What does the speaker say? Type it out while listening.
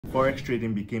Forex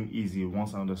trading became easy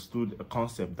once I understood a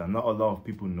concept that not a lot of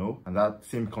people know, and that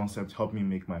same concept helped me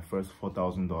make my first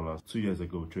 $4,000 2 years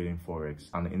ago trading Forex.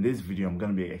 And in this video, I'm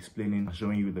going to be explaining and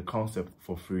showing you the concept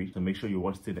for free, so make sure you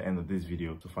watch till the end of this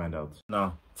video to find out.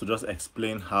 Now, to just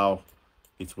explain how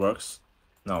it works.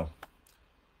 Now,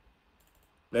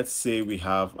 let's say we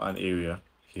have an area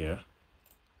here,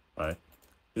 right?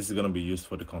 This is going to be used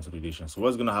for the consolidation. So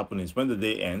what's going to happen is when the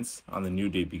day ends and the new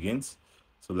day begins,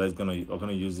 so we're going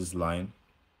to use this line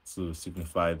to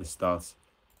signify the start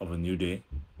of a new day.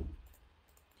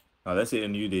 Now let's say a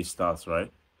new day starts,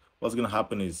 right? What's going to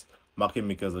happen is market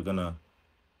makers are going to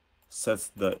set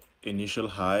the initial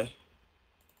high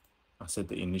and set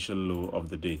the initial low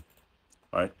of the day,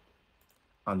 right?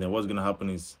 And then what's going to happen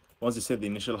is once you set the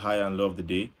initial high and low of the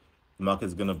day, the market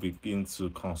is going to begin to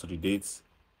consolidate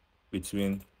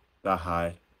between that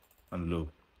high and low.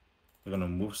 They're going to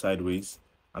move sideways,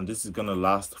 and this is going to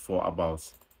last for about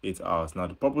 8 hours. Now,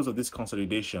 the purpose of this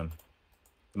consolidation,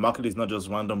 the market is not just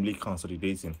randomly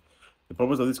consolidating. The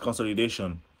purpose of this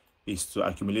consolidation is to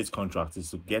accumulate contracts,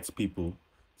 is to get people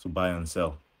to buy and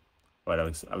sell. Right,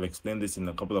 I've explained this in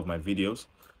a couple of my videos.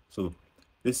 So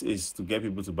this is to get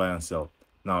people to buy and sell.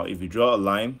 Now, if you draw a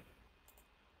line,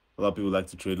 a lot of people like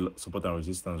to trade support and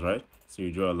resistance, right? So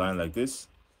you draw a line like this.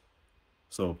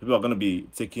 So people are going to be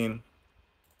taking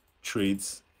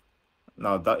trades.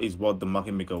 Now, that is what the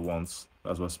market maker wants.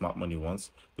 That's what smart money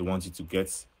wants. They want you to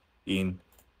get in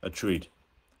a trade.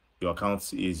 Your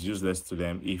account is useless to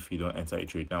them if you don't enter a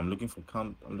trade. Now, I'm looking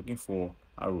for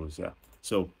arrows. Yeah.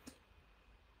 So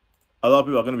a lot of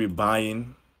people are going to be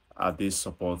buying at this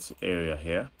support area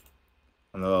here,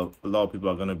 and a lot of people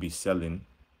are going to be selling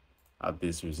at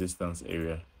this resistance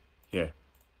area here,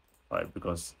 right?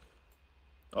 Because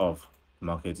of the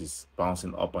market is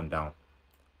bouncing up and down.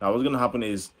 Now, what's going to happen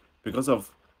is because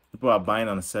of people are buying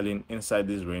and selling inside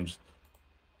this range,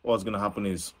 what's going to happen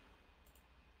is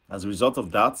as a result of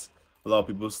that, a lot of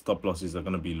people's stop losses are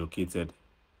going to be located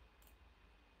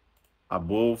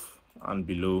above and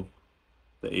below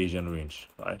the Asian range,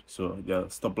 right? So their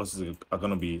stop losses are going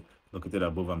to be located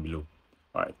above and below.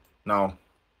 All right. Now,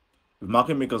 if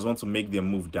market makers want to make their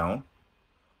move down,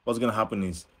 what's going to happen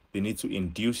is they need to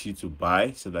induce you to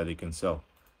buy so that they can sell.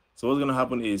 So what's going to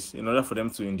happen is in order for them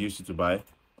to induce you to buy,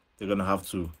 they're going to have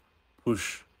to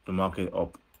push the market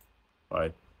up,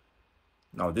 right?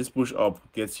 Now, this push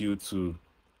up gets you to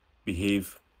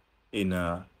behave in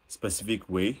a specific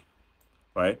way,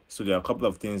 right? So there are a couple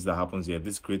of things that happens here.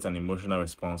 This creates an emotional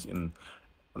response in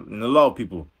a lot of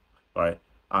people, right?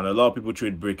 And a lot of people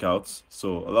trade breakouts.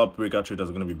 So a lot of breakout traders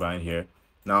are going to be buying here.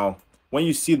 Now, when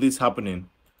you see this happening,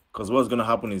 because what's going to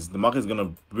happen is the market is going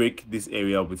to break this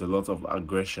area with a lot of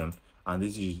aggression. And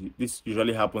this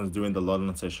usually happens during the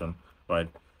London session, right?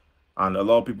 And a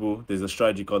lot of people, there's a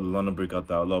strategy called the London breakout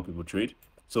that a lot of people trade.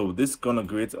 So this is going to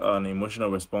create an emotional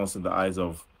response in the eyes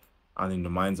of and in the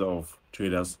minds of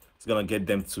traders. It's going to get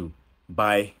them to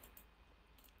buy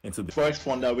into the Forex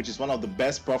Funder, which is one of the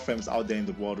best prop firms out there in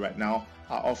the world right now,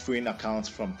 are offering accounts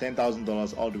from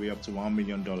 $10,000 all the way up to $1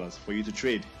 million for you to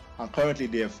trade. And currently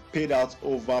they have paid out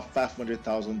over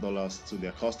 $500,000 to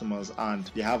their customers, and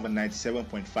they have a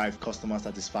 97.5 customer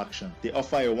satisfaction. They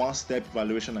offer a one-step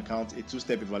evaluation account, a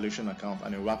two-step evaluation account,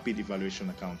 and a rapid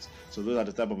evaluation account. So those are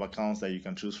the type of accounts that you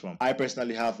can choose from. I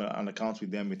personally have an account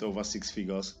with them with over 6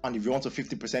 figures. And if you want a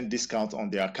 50% discount on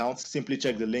their accounts, simply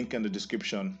check the link in the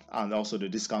description, and also the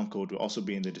discount code will also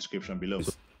be in the description below.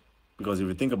 Because if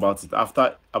you think about it,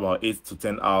 after about 8 to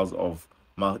 10 hours of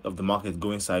the market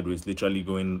going sideways, literally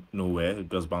going nowhere, it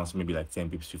just bounced maybe like 10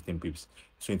 pips, 15 pips,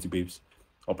 20 pips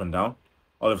up and down,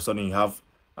 all of a sudden you have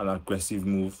an aggressive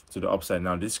move to the upside.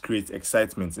 Now this creates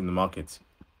excitement in the market.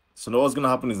 So now what's going to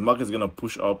happen is the market is going to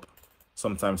push up,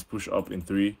 sometimes push up in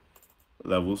 3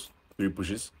 levels, 3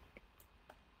 pushes,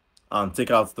 and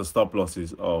take out the stop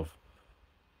losses of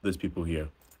these people here.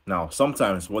 Now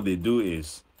sometimes what they do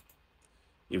is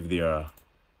if they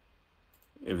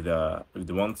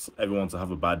want everyone to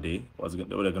have a bad day, what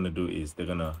they're gonna do is they're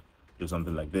gonna do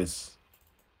something like this.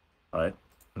 All right,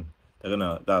 they're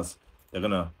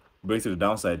gonna break to the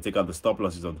downside, take out the stop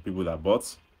losses of the people that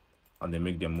bought, and they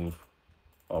make their move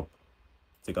up.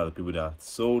 Take out the people that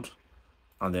sold,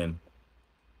 and then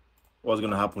what's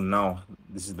gonna happen now?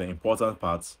 This is the important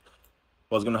part.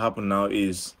 What's gonna happen now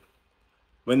is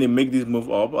when they make this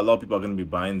move up, a lot of people are gonna be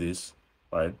buying this,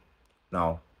 right?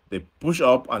 Now they push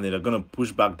up and then they're going to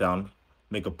push back down,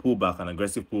 make a pullback, an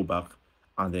aggressive pullback,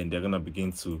 and then they're going to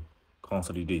begin to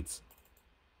consolidate.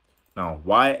 Now,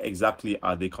 why exactly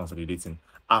are they consolidating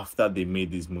after they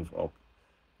made this move up?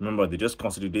 Remember, they just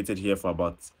consolidated here for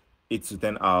about 8 to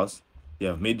 10 hours. They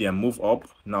have made their move up.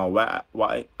 Now,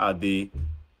 why are they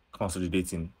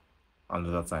consolidating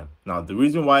another time? Now, the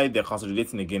reason why they're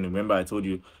consolidating again, remember I told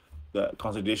you the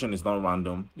consolidation is not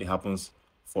random. It happens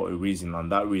for a reason,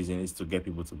 and that reason is to get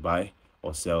people to buy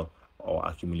or sell or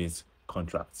accumulate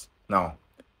contracts. Now,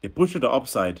 they push to the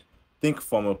upside. Think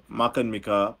from a market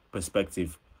maker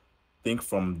perspective. Think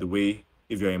from the way,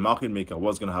 if you're a market maker,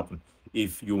 what's going to happen?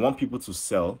 If you want people to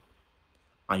sell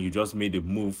and you just made a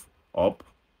move up,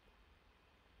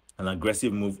 an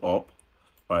aggressive move up,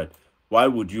 right? Why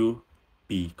would you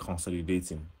be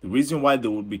consolidating? The reason why they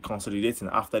would be consolidating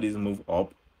after this move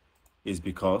up is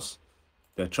because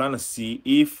they're trying to see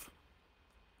if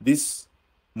this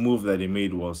move that they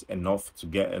made was enough to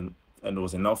get and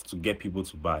was enough to get people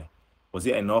to buy. Was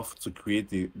it enough to create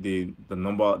the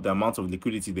amount of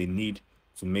liquidity they need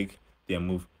to make their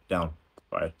move down,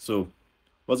 right? So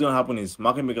what's going to happen is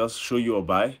market makers show you a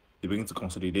buy, they begin to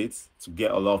consolidate to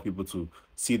get a lot of people to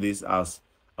see this as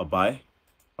a buy,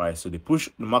 right? So they push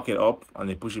the market up and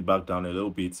they push it back down a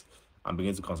little bit and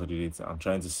begin to consolidate and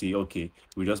trying to see, okay,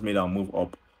 we just made our move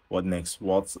up. What next?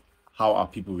 How are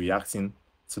people reacting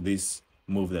to this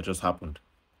move that just happened?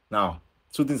 Now,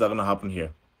 two things are going to happen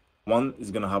here. One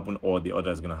is going to happen or the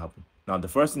other is going to happen. Now, the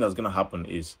first thing that's going to happen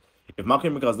is if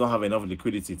market makers don't have enough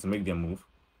liquidity to make their move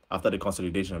after the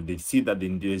consolidation, if they see that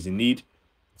there's a need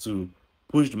to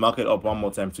push the market up one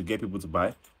more time to get people to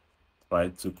buy,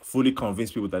 right, to fully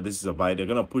convince people that this is a buy, they're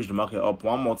going to push the market up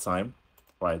one more time,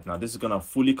 right? Now, this is going to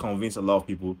fully convince a lot of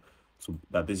people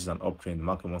that this is an uptrend. The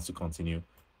market wants to continue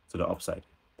to the upside,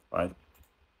 right?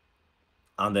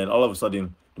 And then all of a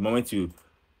sudden, the moment you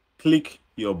click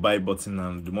your buy button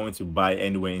and the moment you buy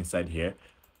anywhere inside here,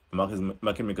 the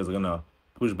market makers are gonna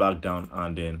push back down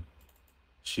and then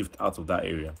shift out of that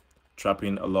area,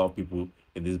 trapping a lot of people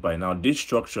in this buy. Now, this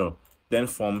structure then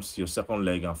forms your second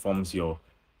leg and forms your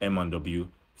M and W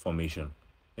formation.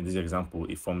 In this example,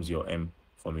 it forms your M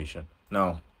formation.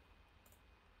 Now,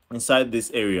 inside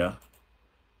this area,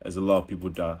 there's a lot of people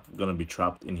that are gonna be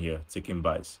trapped in here taking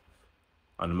buys.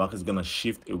 And the market is going to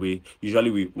shift away,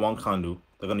 usually with one candle.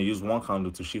 They're going to use one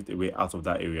candle to shift away out of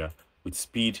that area with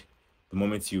speed. The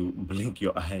moment you blink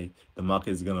your eye, the market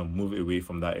is going to move away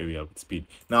from that area with speed.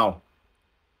 Now,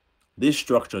 this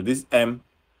structure, this M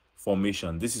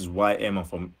formation, this is why M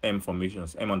and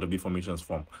W formations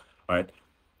form, right?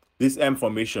 This M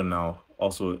formation now,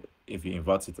 also, if you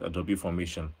invert it, a W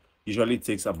formation, usually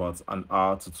takes about an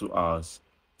hour to 2 hours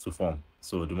to form.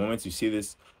 So the moment you see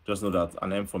this, just know that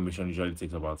an M formation usually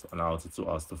takes about an hour to 2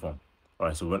 hours to form. All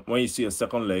right, so when you see a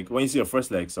second leg, when you see a first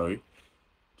leg, sorry,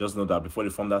 just know that before they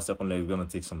form that second leg, it's going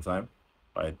to take some time.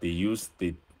 All right, they use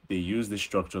this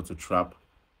structure to trap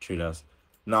traders.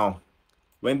 Now,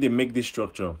 when they make this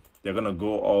structure, they're going to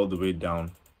go all the way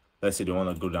down. Let's say they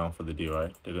want to go down for the day,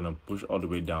 right? They're going to push all the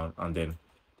way down and then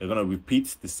they're going to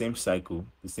repeat the same cycle,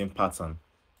 the same pattern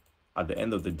at the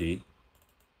end of the day,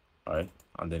 all right?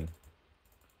 And then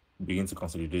begin to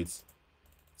consolidate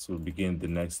to begin the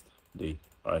next day.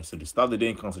 All right, so they start the day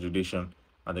in consolidation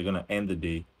and they're going to end the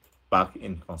day back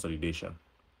in consolidation.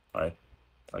 All right,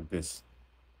 like this.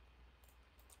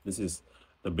 This is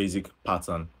the basic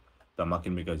pattern that market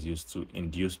makers use to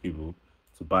induce people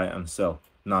to buy and sell.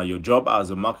 Now, your job as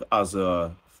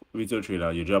a retail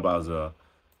trader, your job as a,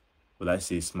 will I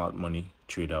say, smart money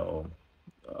trader, or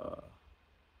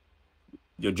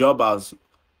your job as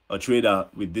a trader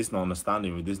with this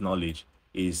understanding, with this knowledge,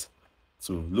 is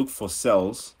to look for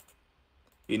sells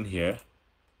in here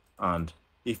and,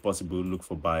 if possible, look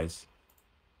for buys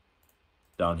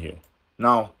down here.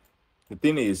 Now, the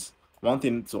thing is, one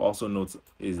thing to also note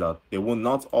is that they will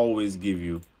not always give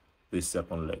you this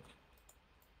second leg.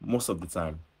 Most of the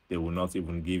time, they will not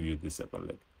even give you this second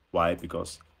leg. Why?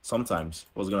 Because sometimes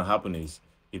what's going to happen is,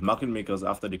 if market makers,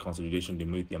 after the consolidation, they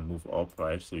make their move up,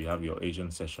 right? So you have your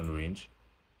Asian session range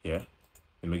here.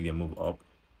 They make their move up,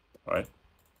 right?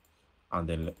 And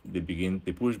then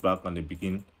they push back and they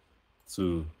begin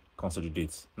to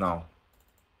consolidate. Now,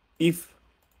 if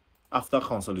after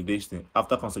consolidating,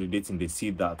 they see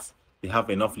that they have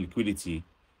enough liquidity,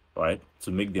 right,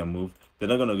 to make their move, they're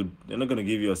not gonna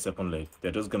give you a second leg.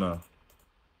 They're just gonna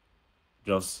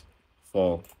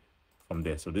fall from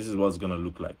there. So this is what it's gonna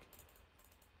look like.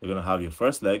 You're gonna have your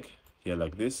first leg here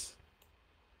like this,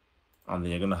 and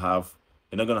then you're not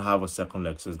gonna have a second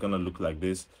leg. So it's gonna look like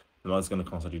this. The market's gonna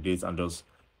consolidate and just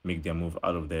make their move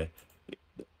out of there.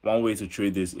 One way to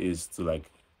trade this is to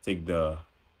like take the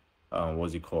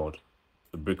what's it called,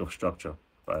 the breakup structure,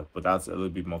 right? But that's a little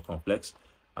bit more complex.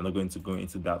 I'm not going to go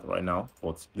into that right now,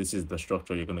 but this is the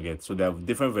structure you're gonna get. So there are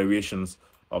different variations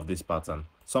of this pattern.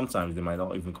 Sometimes they might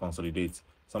not even consolidate.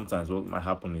 Sometimes what might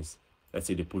happen is let's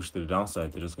say they push to the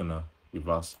downside, they're just gonna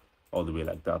reverse all the way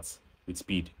like that with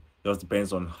speed. It just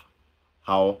depends on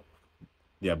how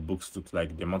their books look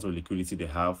like, the amount of liquidity they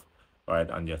have, right,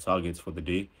 and their targets for the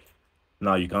day.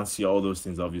 Now you can't see all those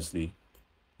things, obviously.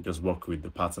 You just work with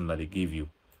the pattern that they give you,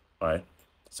 right?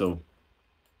 So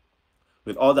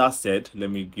with all that said, let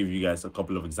me give you guys a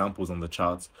couple of examples on the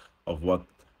charts of what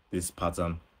this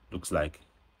pattern looks like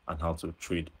and how to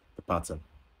trade the pattern.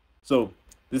 So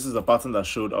this is a pattern that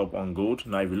showed up on gold.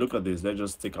 Now, if you look at this, let's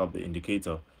just take out the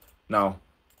indicator. Now,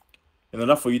 in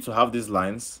order for you to have these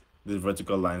lines, these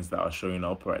vertical lines that are showing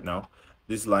up right now,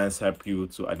 these lines help you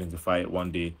to identify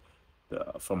one day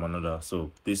from another.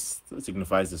 So this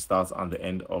signifies the start and the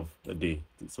end of the day.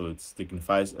 So it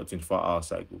signifies a 24-hour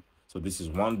cycle. So this is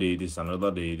one day, this is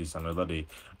another day, this is another day.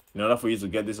 In order for you to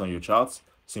get this on your charts,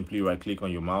 simply right click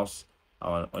on your mouse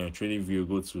on your trading view,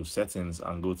 go to settings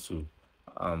and go to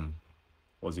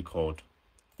what's it called,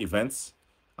 events,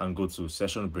 and go to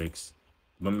session breaks.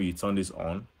 The moment you turn this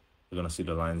on, you're gonna see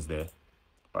the lines there.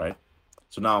 All right,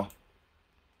 so now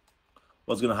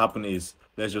what's gonna happen is,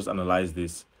 let's just analyze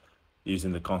this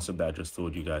using the concept that I just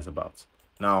told you guys about.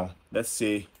 Now let's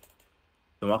say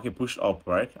the market pushed up,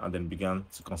 right, and then began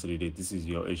to consolidate. This is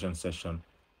your Asian session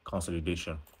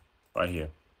consolidation right here,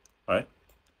 right?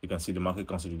 You can see the market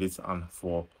consolidates, and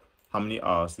for how many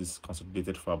hours? This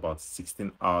consolidated for about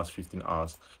 16 hours, 15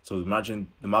 hours. So imagine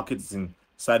the market is in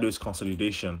sideways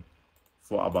consolidation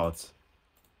for about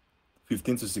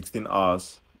 15 to 16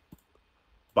 hours,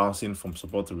 bouncing from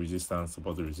support to resistance,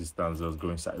 just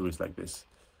going sideways like this.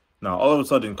 Now, all of a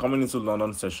sudden, coming into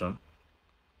London session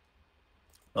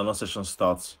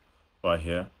starts right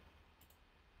here.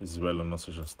 This is where London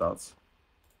session starts.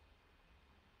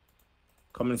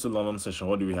 Coming into London session,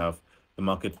 what do we have? The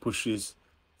market pushes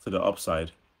to the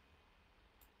upside.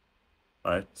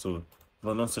 All right, so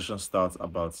London session starts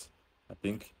about, I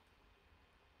think,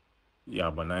 yeah,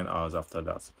 about 9 hours after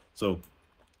that. So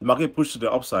the market pushes to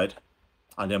the upside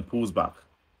and then pulls back.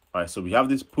 All right, so we have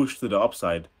this push to the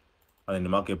upside, and then the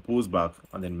market pulls back,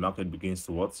 and then the market begins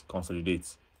to what?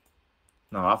 Consolidate.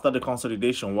 Now, after the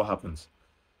consolidation, what happens?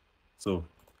 So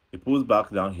it pulls back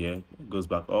down here, goes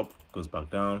back up, goes back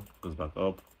down, goes back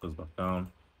up, goes back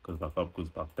down, goes back up, goes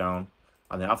back down.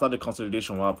 And then after the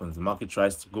consolidation, what happens? The market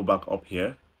tries to go back up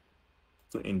here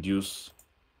to induce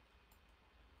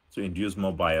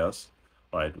more buyers,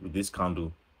 right? With this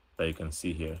candle that you can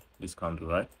see here, this candle,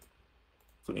 right?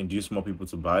 To induce more people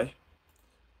to buy.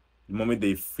 The moment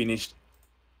they finished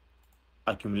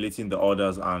accumulating the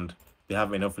orders and they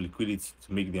have enough liquidity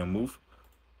to make their move,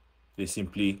 they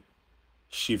simply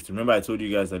shift. Remember, I told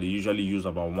you guys that they usually use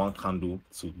about one candle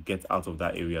to get out of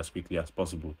that area as quickly as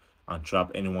possible and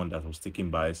trap anyone that was taking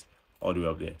buys all the way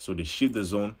up there. So they shift the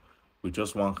zone with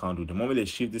just one candle. The moment they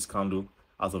shift this candle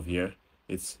out of here,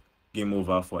 it's game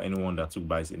over for anyone that took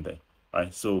buys in there. All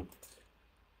right, so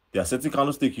the ascending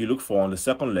candlestick you look for on the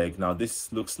second leg. Now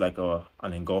this looks like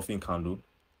an engulfing candle,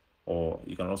 or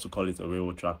you can also call it a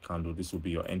railroad track candle. This will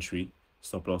be your entry.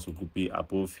 Stop loss will be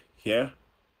above here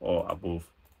or above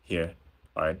here.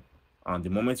 All right, and the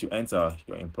moment you enter,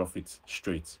 you're in profit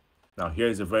straight. Now here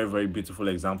is a very, very beautiful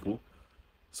example.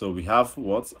 So we have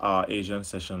what our Asian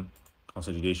session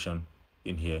consolidation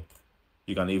in here.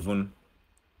 You can even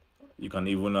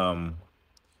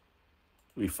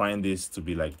refine this to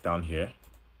be like down here.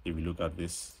 If you look at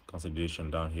this consolidation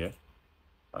down here,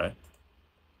 all right,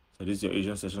 so this is your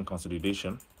Asian session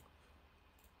consolidation.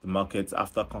 The market,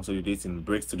 after consolidating,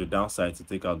 breaks to the downside to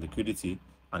take out liquidity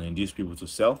and induce people to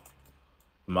sell.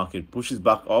 The market pushes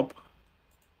back up,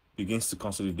 begins to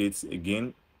consolidate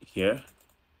again here,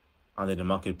 and then the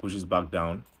market pushes back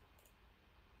down.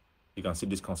 You can see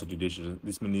this consolidation,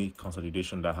 this mini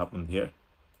consolidation that happened here,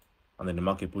 and then the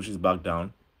market pushes back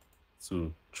down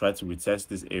to try to retest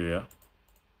this area.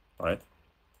 All right,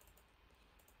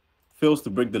 fails to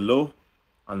break the low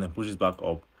and then pushes back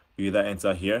up. You either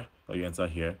enter here or you enter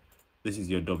here. This is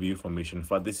your W formation. In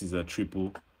fact, this is a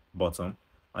triple bottom,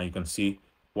 and you can see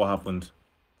what happened.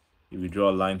 If you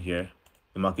draw a line here,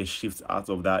 the market shifts out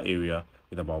of that area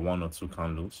with about 1 or 2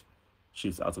 candles,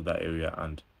 shifts out of that area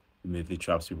and immediately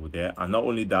traps people there. And not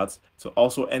only that, to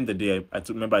also end the day,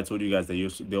 remember I told you guys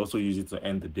that they also use it to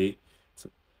end the day.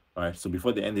 All right, so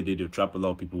before they end the day, they'll trap a lot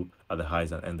of people at the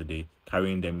highs and end the day,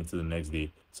 carrying them into the next day.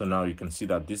 So now you can see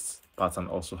that this pattern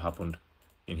also happened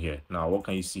in here. Now, what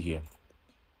can you see here?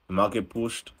 The market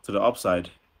pushed to the upside.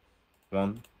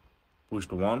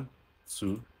 Pushed 1,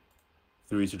 2,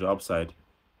 3 to the upside.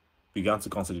 Began to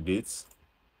consolidate.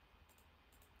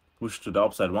 Pushed to the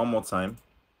upside one more time.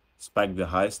 Spike the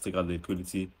highs, take out the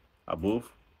liquidity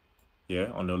above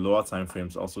here on the lower time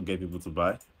frames, also get people to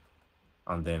buy.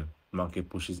 and then market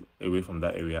pushes away from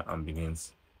that area and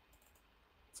begins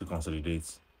to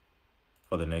consolidate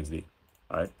for the next day.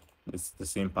 All right, it's the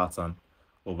same pattern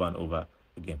over and over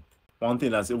again. One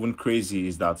thing that's even crazy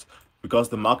is that because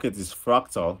the market is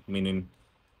fractal, meaning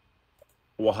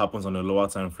what happens on a lower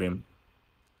time frame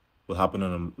will happen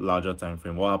on a larger time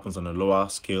frame. What happens on a lower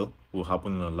scale will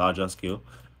happen on a larger scale.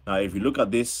 Now, if you look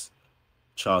at this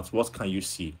chart, what can you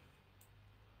see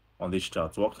on this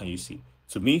chart? What can you see?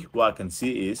 To me, what I can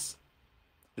see is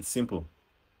it's simple.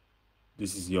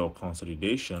 This is your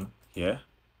consolidation here.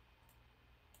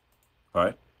 All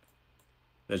right.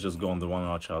 Let's just go on the 1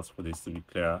 hour chart for this to be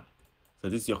clearer. So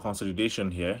this is your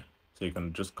consolidation here. So you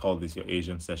can just call this your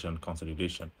Asian session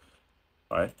consolidation.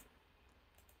 All right.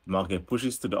 Market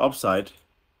pushes to the upside,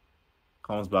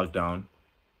 comes back down,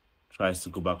 tries to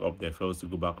go back up there, fails to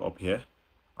go back up here.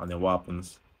 And then what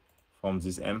happens? Forms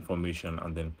this M formation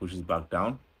and then pushes back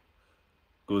down,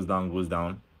 goes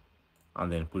down,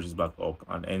 and then pushes back up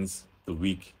and ends the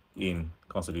week in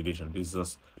consolidation. This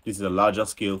is a larger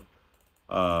scale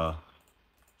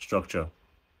structure.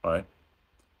 All right.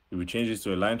 If we change this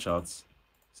to a line chart,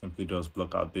 simply just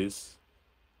block out this,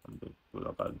 and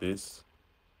block out this,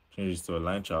 change this to a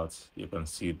line chart, you can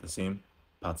see the same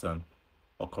pattern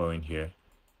occurring here.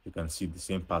 You can see the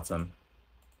same pattern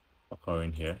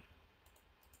occurring here.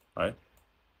 All right.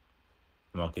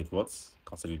 The market what?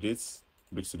 Consolidates,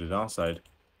 breaks to the downside,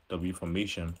 W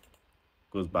formation,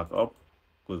 goes back up,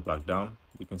 goes back down,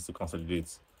 begins to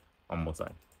consolidate one more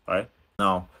time. All right.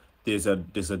 Now there's a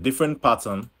different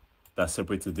pattern that's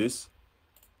separate to this.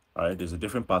 All right, there's a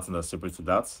different pattern that's separate to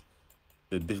that.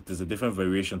 There's a different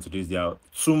variation to this. There are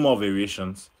two more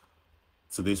variations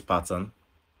to this pattern,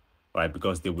 right?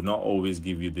 Because they will not always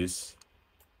give you this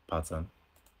pattern.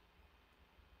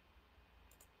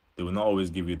 They will not always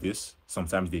give you this.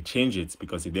 Sometimes they change it,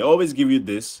 because if they always give you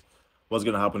this, what's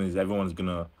gonna happen is everyone's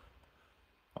gonna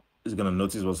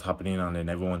notice what's happening, and then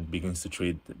everyone begins to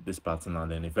trade this pattern.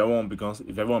 And then if everyone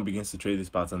begins to trade this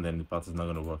pattern, then the pattern's not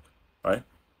gonna work, right?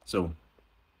 So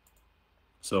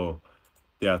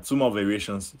there are two more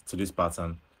variations to this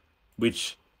pattern,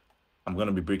 which I'm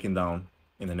gonna be breaking down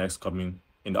in the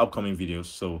upcoming videos.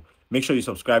 So make sure you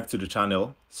subscribe to the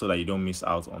channel so that you don't miss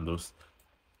out on those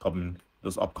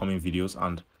upcoming videos,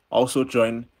 and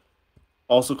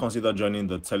also consider joining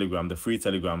the Telegram, the free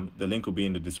Telegram. The link will be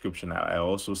in the description. I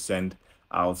also send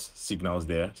out signals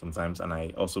there sometimes, and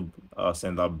I also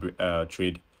send out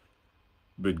trade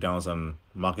breakdowns and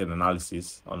market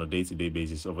analysis on a day-to-day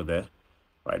basis over there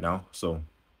right now. So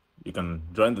you can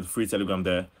join the free Telegram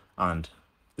there, and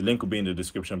the link will be in the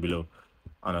description below.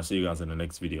 And I'll see you guys in the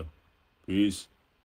next video. Peace.